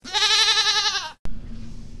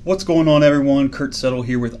What's going on, everyone? Kurt Settle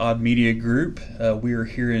here with Odd Media Group. We are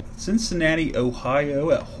here in Cincinnati, Ohio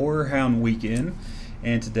at Horror Hound Weekend.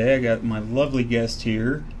 And today I got my lovely guest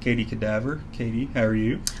here, Katie Cadaver. Katie, how are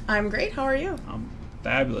you? I'm great. How are you? I'm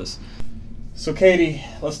fabulous. So, Katie,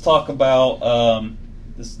 let's talk about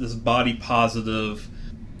this body positive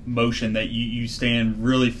motion that you stand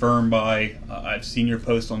really firm by. I've seen your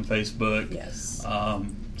post on Facebook. Yes.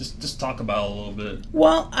 Just talk about it a little bit.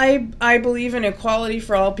 Well, I believe in equality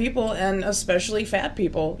for all people, and especially fat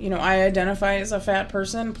people. You know, I identify as a fat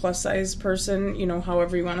person, plus size person, you know,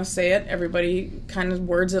 however you want to say it. Everybody kind of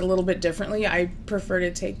words it a little bit differently. I prefer to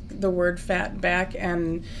take the word fat back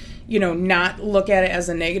and, you know, not look at it as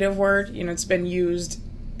a negative word. You know, it's been used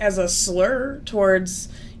as a slur towards,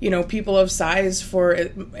 you know, people of size for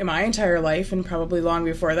in my entire life and probably long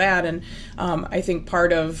before that. And I think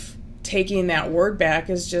part of taking that word back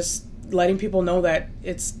is just letting people know that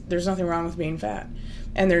there's nothing wrong with being fat.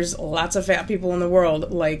 And there's lots of fat people in the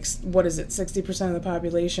world. Like, what is it, 60% of the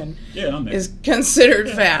population is considered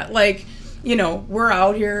fat. Like, you know, we're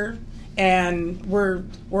out here and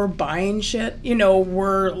we're buying shit. You know,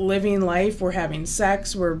 we're living life, we're having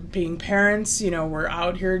sex, we're being parents, you know, we're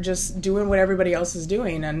out here just doing what everybody else is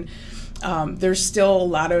doing. And there's still a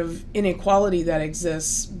lot of inequality that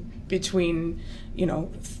exists between, you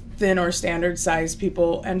know, thin or standard size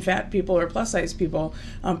people and fat people or plus size people.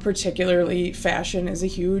 Particularly fashion is a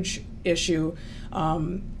huge issue.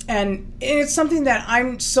 And it's something that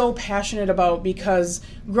I'm so passionate about because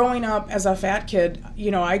growing up as a fat kid,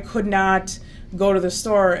 you know, I could not go to the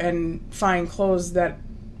store and find clothes that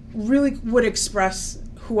really would express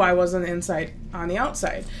who I was on the inside, on the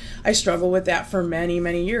outside. I struggled with that for many,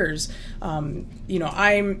 many years. You know,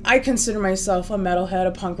 I consider myself a metalhead,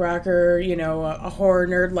 a punk rocker, you know, a horror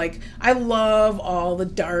nerd. Like, I love all the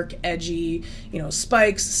dark, edgy, you know,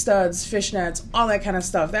 spikes, studs, fishnets, all that kind of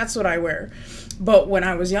stuff. That's what I wear. But when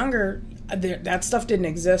I was younger, that stuff didn't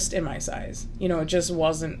exist in my size. You know, it just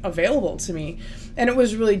wasn't available to me. And it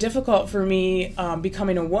was really difficult for me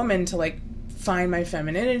becoming a woman to, like, find my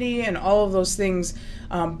femininity and all of those things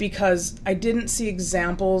because I didn't see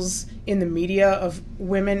examples in the media of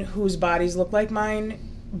women whose bodies look like mine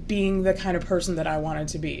being the kind of person that I wanted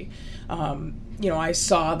to be. You know, I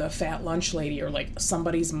saw the fat lunch lady or like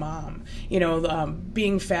somebody's mom. You know,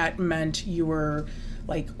 being fat meant you were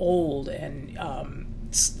like old and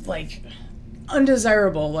like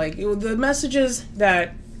undesirable. Like the messages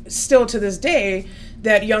that still to this day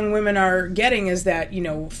that young women are getting is that, you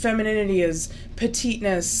know, femininity is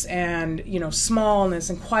petiteness and, you know, smallness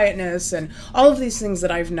and quietness and all of these things that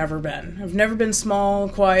I've never been. I've never been small,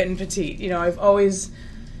 quiet, and petite. You know, I've always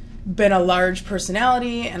been a large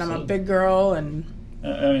personality, and I'm a big girl. And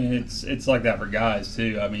I mean, it's like that for guys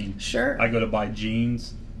too. I mean, sure. I go to buy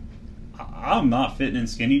jeans. I'm not fitting in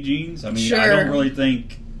skinny jeans. I mean, sure. I don't really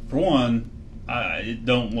think, for one, it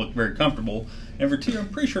don't look very comfortable. And for two, I'm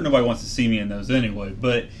pretty sure nobody wants to see me in those anyway.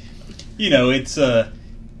 But, you know, it's I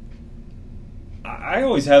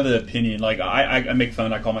always have the opinion, like, I make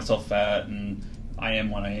fun, I call myself fat, and I am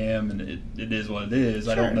what I am, and it is what it is.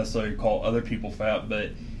 Sure. I don't necessarily call other people fat, but,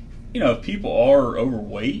 you know, if people are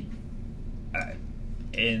overweight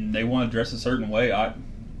and they want to dress a certain way,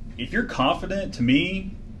 if you're confident, to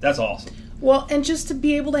me, that's awesome. Well, and just to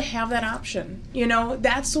be able to have that option, you know,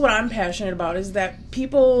 that's what I'm passionate about, is that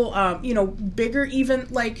people, you know, bigger, even,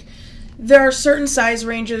 like, there are certain size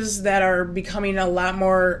ranges that are becoming a lot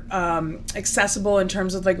more accessible in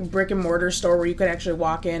terms of, like, a brick and mortar store where you could actually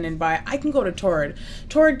walk in and buy. I can go to Torrid.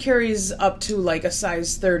 Torrid carries up to, like, a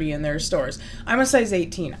size 30 in their stores. I'm a size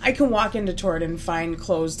 18. I can walk into Torrid and find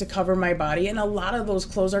clothes to cover my body, and a lot of those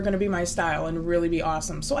clothes are going to be my style and really be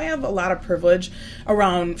awesome. So I have a lot of privilege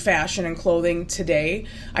around fashion and clothing today.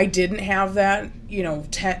 I didn't have that, you know,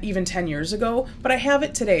 even 10 years ago, but I have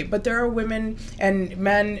it today. But there are women and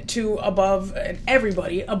men too above, and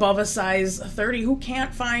everybody above a size 30 who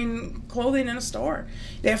can't find clothing in a store.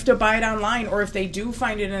 They have to buy it online, or if they do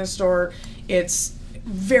find it in a store, it's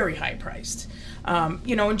very high priced.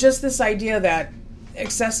 You know, and just this idea that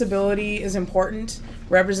accessibility is important,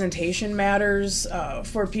 representation matters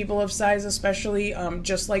for people of size, especially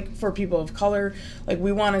just like for people of color. Like,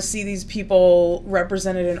 we want to see these people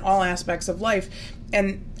represented in all aspects of life,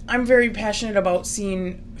 and I'm very passionate about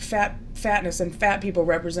seeing fatness and fat people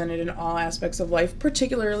represented in all aspects of life,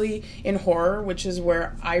 particularly in horror, which is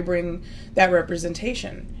where I bring that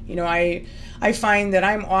representation. You know, I find that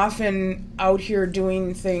I'm often out here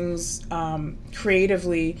doing things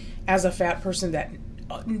creatively as a fat person that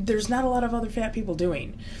there's not a lot of other fat people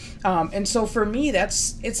doing. And so for me,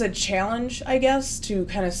 it's a challenge, I guess, to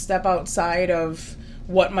kind of step outside of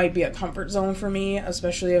what might be a comfort zone for me,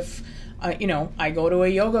 especially if I go to a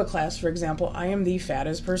yoga class, for example. I am the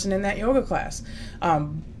fattest person in that yoga class.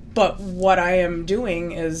 But what I am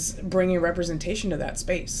doing is bringing representation to that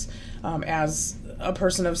space. As a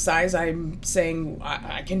person of size, I'm saying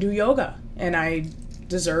I can do yoga, and I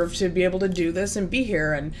deserve to be able to do this and be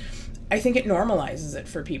here. And I think it normalizes it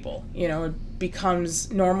for people. It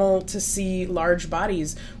becomes normal to see large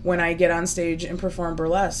bodies. When I get on stage and perform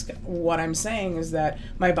burlesque, what I'm saying is that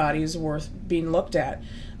my body is worth being looked at,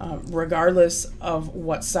 regardless of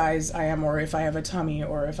what size I am, or if I have a tummy,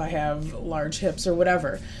 or if I have large hips, or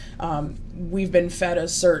whatever. We've been fed a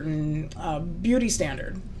certain beauty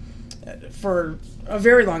standard for a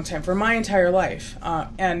very long time, for my entire life.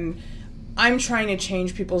 And I'm trying to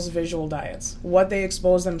change people's visual diets, what they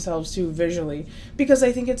expose themselves to visually, because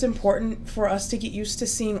I think it's important for us to get used to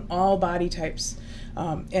seeing all body types,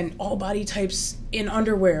 and all body types in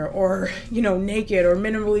underwear, or, naked or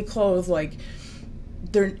minimally clothed. Like,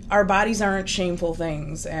 our bodies aren't shameful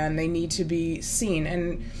things, and they need to be seen.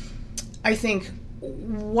 And I think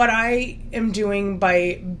what I am doing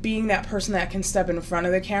by being that person that can step in front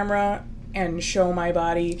of the camera and show my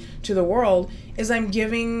body to the world is I'm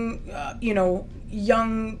giving,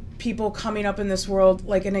 young people coming up in this world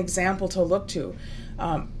like an example to look to.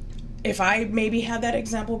 If I maybe had that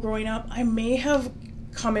example growing up, I may have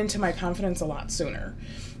come into my confidence a lot sooner.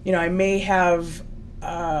 I may have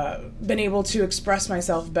been able to express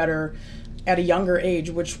myself better at a younger age,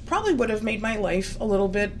 which probably would have made my life a little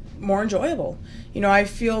bit more enjoyable. I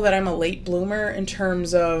feel that I'm a late bloomer in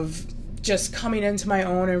terms of just coming into my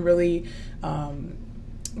own and really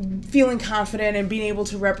feeling confident and being able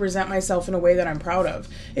to represent myself in a way that I'm proud of.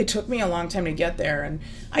 It took me a long time to get there, and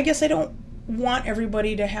I guess I don't want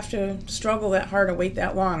everybody to have to struggle that hard and wait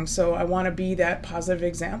that long. So I want to be that positive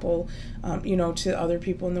example, to other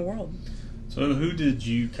people in the world. So who did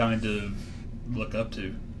you kind of look up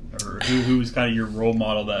to? Or who was kind of your role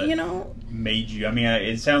model that made you? I mean,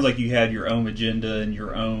 it sounds like you had your own agenda and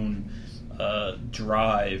your own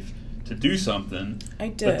drive to do something. I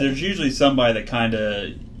did. But there's usually somebody that kind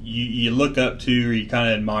of you look up to, or you kind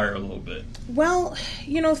of admire a little bit. Well,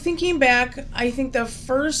 thinking back, I think the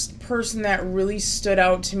first person that really stood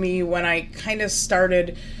out to me when I kind of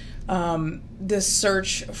started this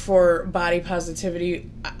search for body positivity,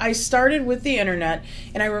 I started with the internet,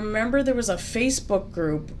 and I remember there was a Facebook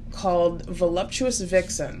group called Voluptuous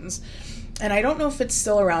Vixens, and I don't know if it's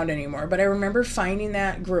still around anymore, but I remember finding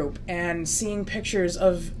that group and seeing pictures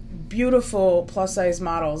of beautiful plus-size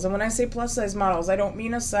models. And when I say plus-size models, I don't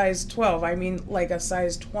mean a size 12. I mean like a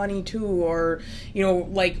size 22, or,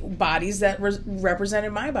 like bodies that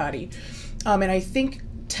represented my body. And I think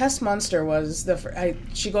Tess Munster was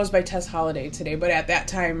she goes by Tess Holiday today, but at that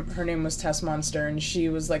time her name was Tess Munster, and she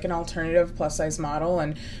was like an alternative plus-size model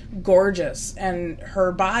and gorgeous. And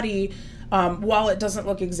her body, while it doesn't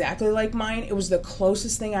look exactly like mine, it was the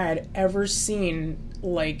closest thing I had ever seen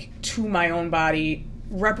to my own body,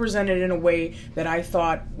 represented in a way that I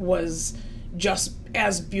thought was just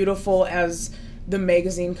as beautiful as the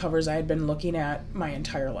magazine covers I had been looking at my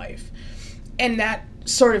entire life. And that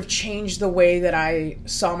sort of changed the way that I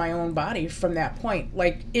saw my own body from that point.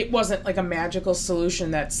 It wasn't like a magical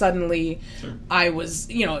solution that suddenly Sure. I was,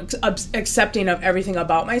 accepting of everything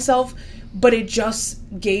about myself, but it just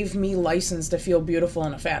gave me license to feel beautiful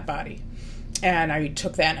in a fat body. And I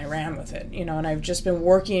took that and I ran with it, and I've just been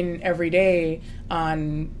working every day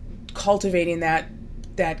on cultivating that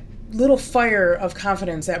little fire of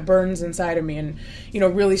confidence that burns inside of me, and,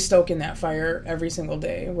 really stoking that fire every single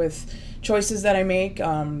day with choices that I make,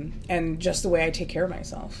 and just the way I take care of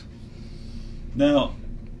myself. Now,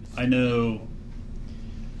 I know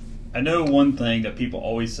one thing that people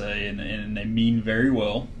always say, and they mean very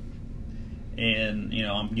well, and,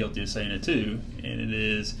 I'm guilty of saying it too, and it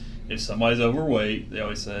is, if somebody's overweight, they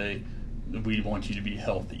always say, we want you to be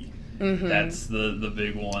healthy. Mm-hmm. That's the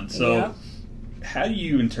big one. So yeah. How do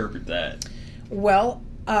you interpret that? Well,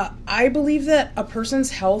 I believe that a person's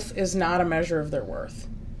health is not a measure of their worth.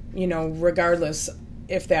 Regardless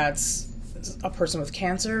if that's a person with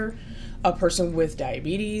cancer, a person with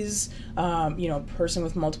diabetes, a person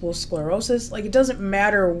with multiple sclerosis. It doesn't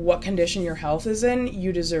matter what condition your health is in,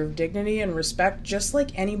 you deserve dignity and respect just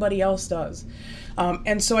like anybody else does.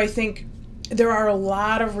 And so I think there are a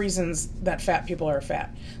lot of reasons that fat people are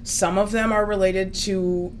fat. Some of them are related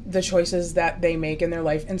to the choices that they make in their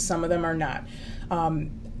life, and some of them are not.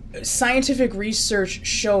 Scientific research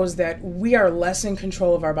shows that we are less in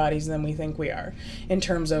control of our bodies than we think we are, in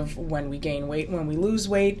terms of when we gain weight, when we lose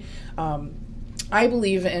weight. I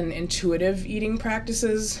believe in intuitive eating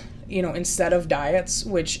practices. instead of diets,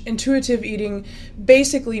 which intuitive eating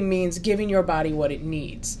basically means giving your body what it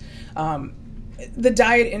needs. The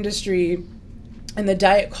diet industry and the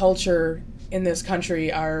diet culture in this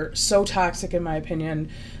country are so toxic, in my opinion.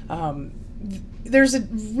 There's a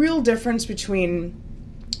real difference between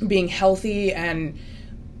being healthy and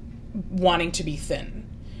wanting to be thin.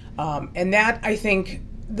 And that, I think,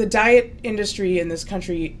 the diet industry in this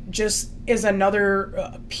country just is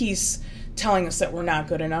another piece telling us that we're not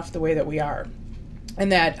good enough the way that we are.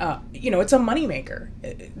 And that, it's a moneymaker.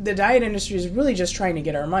 The diet industry is really just trying to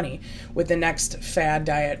get our money with the next fad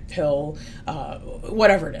diet pill,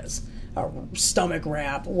 whatever it is, stomach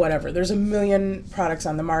wrap, whatever. There's a million products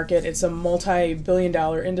on the market. It's a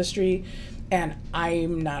multi-billion-dollar industry, and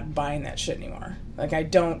I'm not buying that shit anymore. Like, I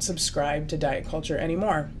don't subscribe to diet culture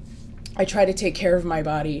anymore. I try to take care of my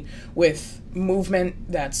body with movement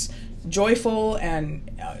that's joyful and,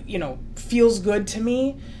 feels good to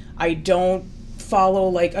me. I don't follow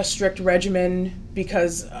like a strict regimen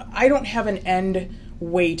because I don't have an end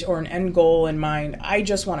weight or an end goal in mind. I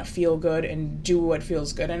just want to feel good and do what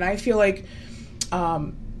feels good. And I feel like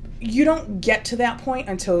you don't get to that point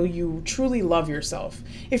until you truly love yourself.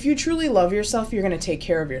 If you truly love yourself, you're going to take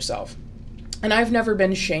care of yourself. And I've never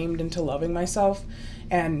been shamed into loving myself.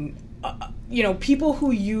 And people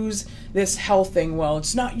who use this health thing, well,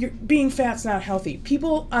 it's not, being fat's not healthy.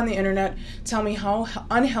 People on the internet tell me how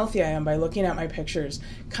unhealthy I am by looking at my pictures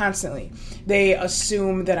constantly. They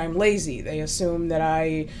assume that I'm lazy. They assume that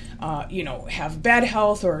I, have bad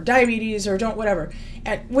health or diabetes or don't whatever,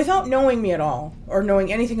 and without knowing me at all or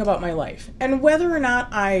knowing anything about my life. And whether or not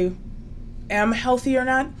I am healthy or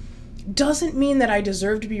not doesn't mean that I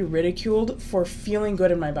deserve to be ridiculed for feeling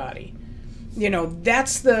good in my body.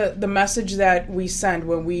 That's the message that we send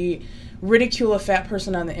when we ridicule a fat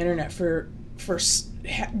person on the internet for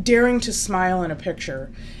daring to smile in a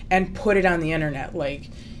picture and put it on the internet.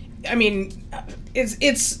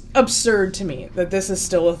 It's absurd to me that this is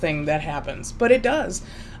still a thing that happens, but it does.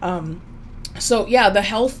 The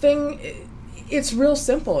health thing, it's real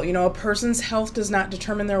simple. A person's health does not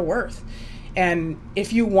determine their worth. And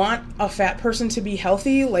if you want a fat person to be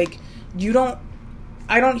healthy,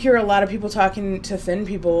 I don't hear a lot of people talking to thin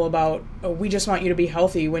people about, we just want you to be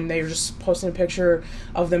healthy, when they're just posting a picture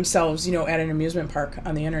of themselves, at an amusement park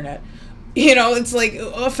on the internet. It's like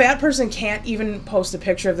a fat person can't even post a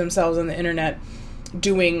picture of themselves on the internet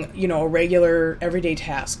doing, a regular everyday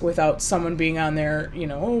task without someone being on there,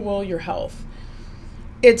 your health.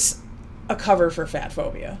 It's a cover for fat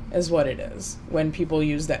phobia is what it is when people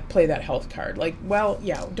play that health card.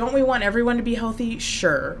 Don't we want everyone to be healthy?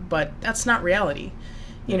 Sure, but that's not reality.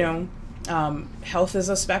 Health is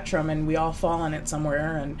a spectrum and we all fall on it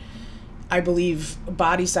somewhere. And I believe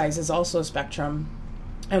body size is also a spectrum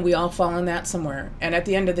and we all fall in that somewhere. And at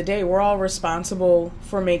the end of the day, we're all responsible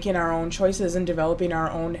for making our own choices and developing our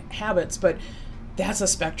own habits. But that's a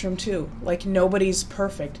spectrum too. Nobody's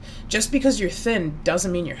perfect. Just because you're thin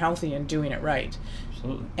doesn't mean you're healthy and doing it right.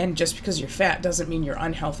 Absolutely. And just because you're fat doesn't mean you're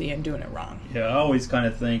unhealthy and doing it wrong. Yeah, I always kind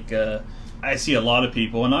of think, I see a lot of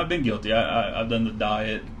people, and I've been guilty. I've done the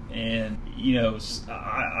diet, and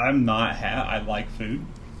I'm not. I like food.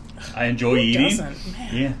 I enjoy eating. Doesn't?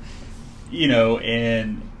 Man. Yeah,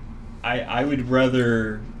 and I would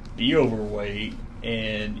rather be overweight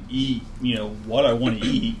and eat, what I want to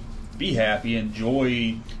eat, be happy,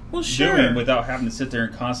 enjoy doing without having to sit there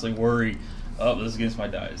and constantly worry. Oh, this is against my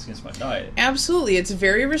diet. It's against my diet. Absolutely, it's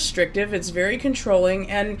very restrictive. It's very controlling,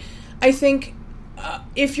 and I think.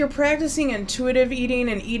 If you're practicing intuitive eating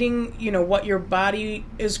and eating, what your body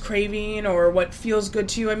is craving or what feels good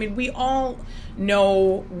to you, we all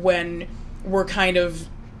know when we're kind of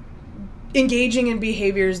engaging in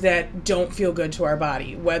behaviors that don't feel good to our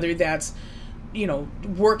body, whether that's,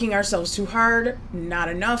 working ourselves too hard, not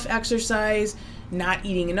enough exercise, not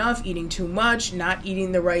eating enough, eating too much, not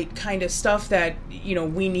eating the right kind of stuff that,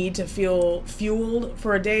 we need to feel fueled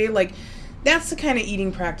for a day. That's the kind of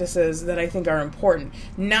eating practices that I think are important,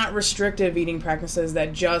 not restrictive eating practices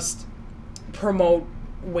that just promote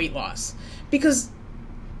weight loss. Because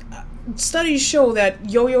studies show that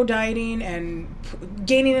yo-yo dieting and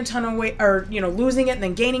gaining a ton of weight, or losing it and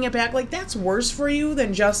then gaining it back, that's worse for you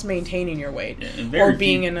than just maintaining your weight or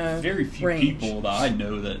being in a very few range. People that I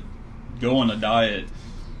know that go on a diet,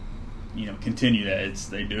 continue that.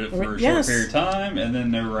 They do it for a short period of time and then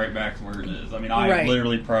they're right back to where it is. I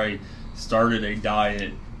literally probably started a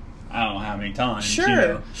diet I don't know how many times.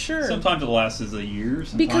 Sure. Sometimes it lasts a year.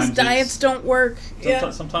 Because diets don't work.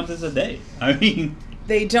 Sometimes it's a day.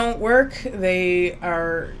 They don't work. They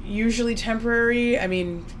are usually temporary.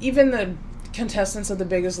 Even the contestants of The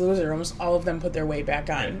Biggest Loser, almost all of them put their weight back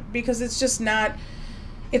on, because it's just not.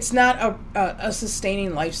 It's not a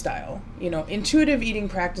sustaining lifestyle. Intuitive eating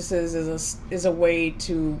practices is a way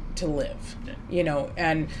to live.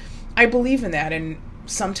 And I believe in that. And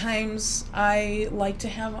sometimes I like to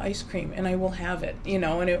have ice cream, and I will have it.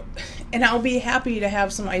 And I'll be happy to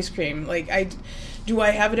have some ice cream. Do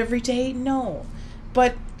I have it every day? No,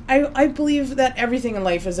 but I believe that everything in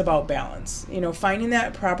life is about balance. Finding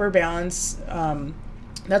that proper balance.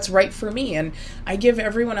 That's right for me, and I give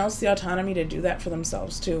everyone else the autonomy to do that for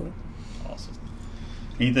themselves too. Awesome.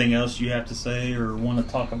 Anything else you have to say or want to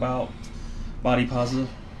talk about body positive?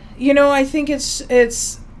 I think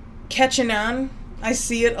it's catching on. I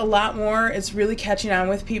see it a lot more. It's really catching on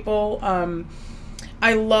with people.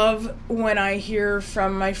 I love when I hear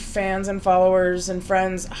from my fans and followers and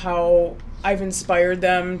friends how I've inspired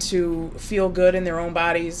them to feel good in their own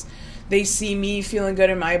bodies. They see me feeling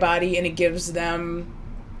good in my body, and it gives them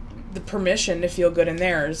the permission to feel good in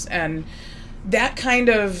theirs. And that kind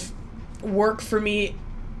of work for me,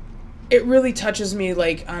 it really touches me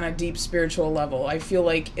on a deep spiritual level. I feel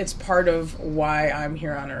like it's part of why I'm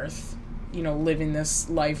here on earth, living this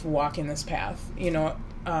life, walking this path.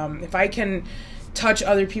 If I can touch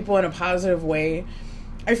other people in a positive way,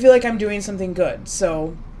 I feel like I'm doing something good.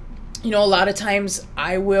 So, a lot of times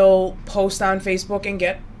I will post on Facebook and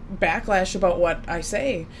get backlash about what I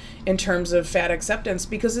say in terms of fat acceptance,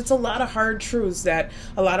 because it's a lot of hard truths that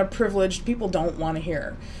a lot of privileged people don't want to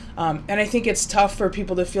hear. And I think it's tough for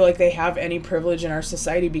people to feel like they have any privilege in our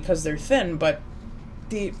society because they're thin, but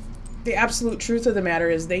the absolute truth of the matter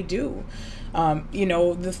is they do.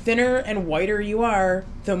 The thinner and whiter you are,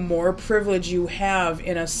 the more privilege you have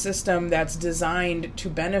in a system that's designed to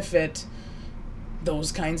benefit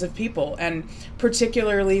those kinds of people. And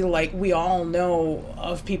particularly, we all know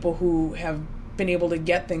of people who have been able to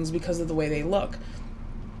get things because of the way they look.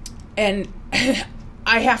 And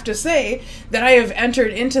I have to say that I have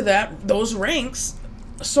entered into those ranks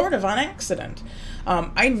sort of on accident.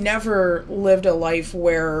 I never lived a life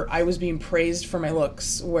where I was being praised for my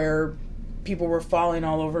looks, where people were falling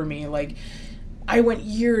all over me. I went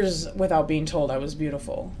years without being told I was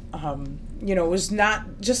beautiful. It was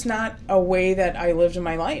not a way that I lived in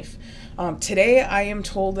my life. Today, I am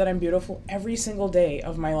told that I'm beautiful every single day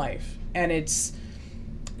of my life. And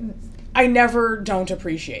I never don't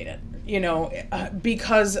appreciate it,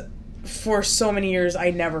 because for so many years, I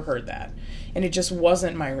never heard that. And it just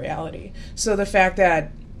wasn't my reality. So the fact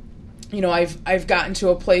that, I've gotten to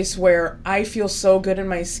a place where I feel so good in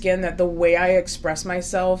my skin that the way I express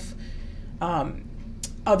myself,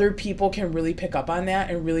 other people can really pick up on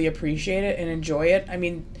that and really appreciate it and enjoy it. I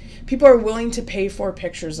mean, people are willing to pay for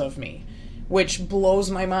pictures of me, which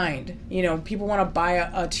blows my mind. People want to buy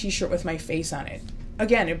a t-shirt with my face on it.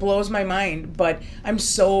 Again, it blows my mind, but I'm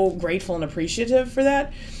so grateful and appreciative for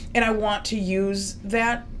that. And I want to use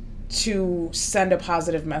that to send a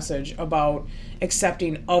positive message about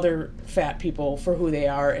accepting other fat people for who they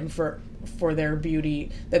are and for their beauty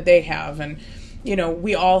that they have. And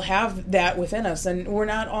we all have that within us, and we're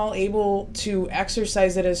not all able to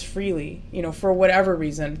exercise it as freely, for whatever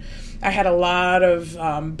reason. I had a lot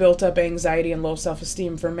of built up anxiety and low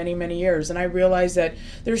self-esteem for many, many years, and I realized that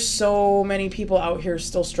there's so many people out here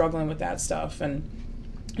still struggling with that stuff. And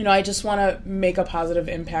I just want to make a positive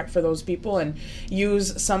impact for those people and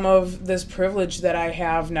use some of this privilege that I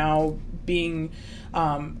have now being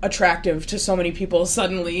attractive to so many people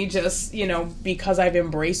suddenly, just, because I've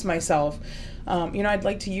embraced myself. I'd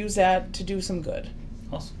like to use that to do some good.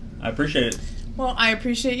 Awesome. I appreciate it. Well, I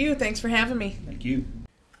appreciate you. Thanks for having me. Thank you.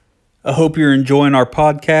 I hope you're enjoying our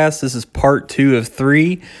podcast. This is part 2 of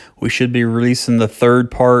 3. We should be releasing the third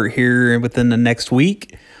part here within the next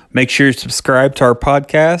week. Make sure to subscribe to our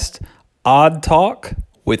podcast, Odd Talk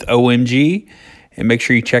with OMG, and make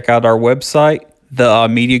sure you check out our website,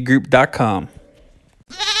 theoddmediagroup.com.